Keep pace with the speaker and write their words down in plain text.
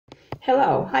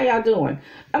Hello, how y'all doing?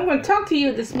 I'm going to talk to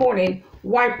you this morning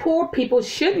why poor people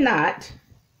should not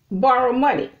borrow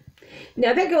money.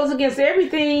 Now that goes against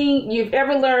everything you've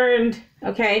ever learned,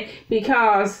 okay?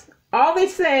 Because all they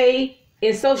say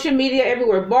in social media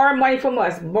everywhere, borrow money from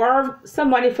us, borrow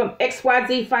some money from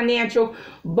XYZ Financial,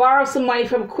 borrow some money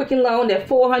from Quicken Loan at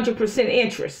 400%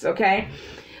 interest, okay?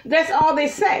 That's all they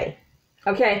say,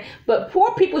 okay? But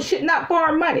poor people should not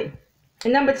borrow money.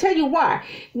 And I'm going to tell you why.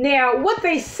 Now, what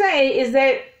they say is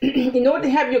that in order to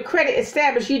have your credit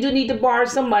established, you do need to borrow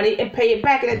some money and pay it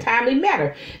back in a timely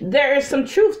manner. There is some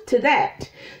truth to that.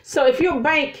 So if your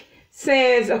bank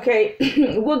says, okay,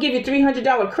 we'll give you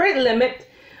 $300 credit limit,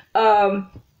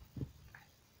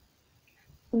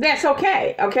 that's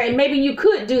okay. Okay, maybe you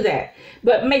could do that.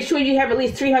 But make sure you have at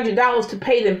least $300 to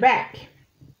pay them back.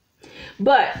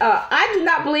 But I do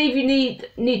not believe you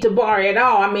need to borrow at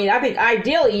all. I mean, I think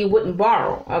ideally you wouldn't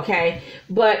borrow, okay?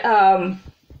 But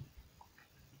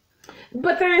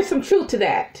there is some truth to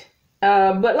that.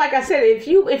 But like I said, if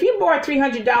you borrow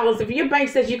 $300, if your bank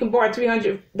says you can borrow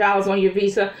 $300 on your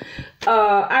Visa,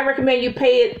 I recommend you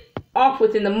pay it off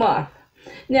within the month.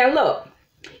 Now look,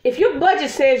 if your budget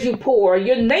says you're poor,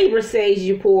 your neighbor says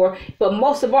you're poor, but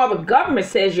most of all the government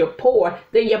says you're poor,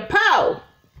 then you're poor.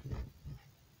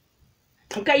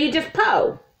 Okay, you just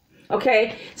po.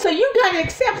 Okay, so you got to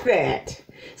accept that.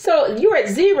 So you're at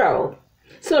zero.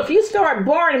 So if you start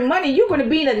borrowing money, you're going to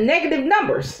be in the negative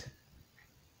numbers.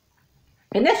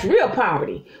 And that's real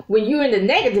poverty, when you're in the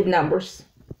negative numbers.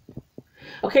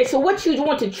 Okay, so what you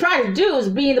want to try to do is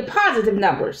be in the positive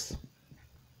numbers.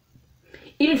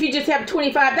 Even if you just have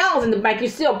 $25 in the bank, you're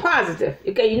still positive.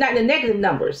 Okay, you're not in the negative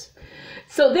numbers.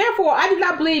 So therefore, I do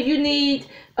not believe you need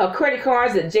credit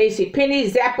cards at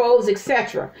JCPenney, Zappos,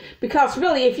 etc. Because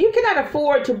really, if you cannot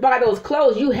afford to buy those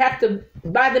clothes, you have to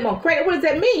buy them on credit. What does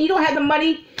that mean? You don't have the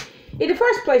money in the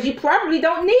first place. You probably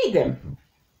don't need them.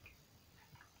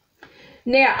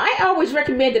 Now, I always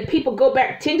recommend that people go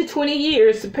back 10 to 20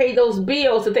 years to pay those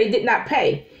bills that they did not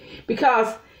pay.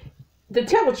 Because to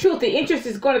tell the truth, the interest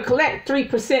is going to collect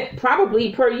 3%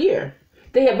 probably per year.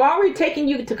 They have already taken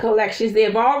you to collections. They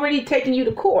have already taken you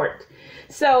to court.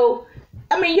 So,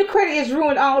 I mean, your credit is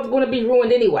ruined. All is going to be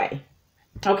ruined anyway.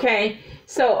 Okay?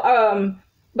 So,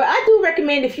 but I do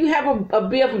recommend if you have a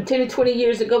bill from 10 to 20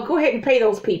 years ago, go ahead and pay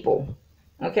those people.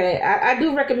 Okay? I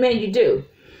do recommend you do.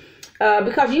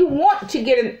 Because you want to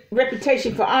get a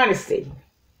reputation for honesty.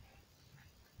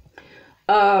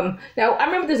 Now, I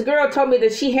remember this girl told me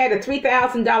that she had a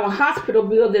 $3,000 hospital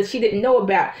bill that she didn't know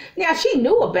about. Now, she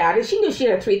knew about it. She knew she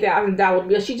had a $3,000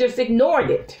 bill. She just ignored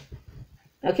it.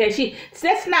 Okay,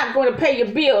 that's not going to pay your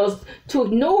bills. To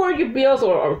ignore your bills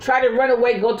or try to run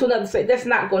away, go to another state, that's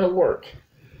not going to work.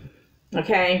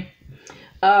 Okay?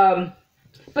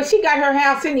 But she got her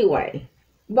house anyway.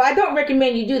 But I don't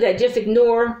recommend you do that. Just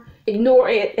ignore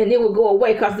it and it will go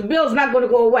away because the bill's not going to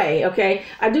go away. Okay?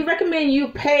 I do recommend you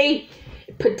pay,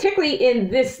 particularly in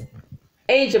this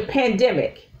age of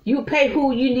pandemic, you pay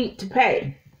who you need to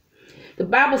pay. The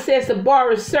Bible says the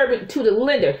borrower is servant to the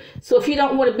lender. So if you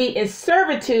don't want to be in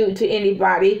servitude to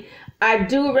anybody, I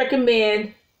do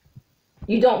recommend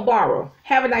you don't borrow.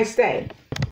 Have a nice day.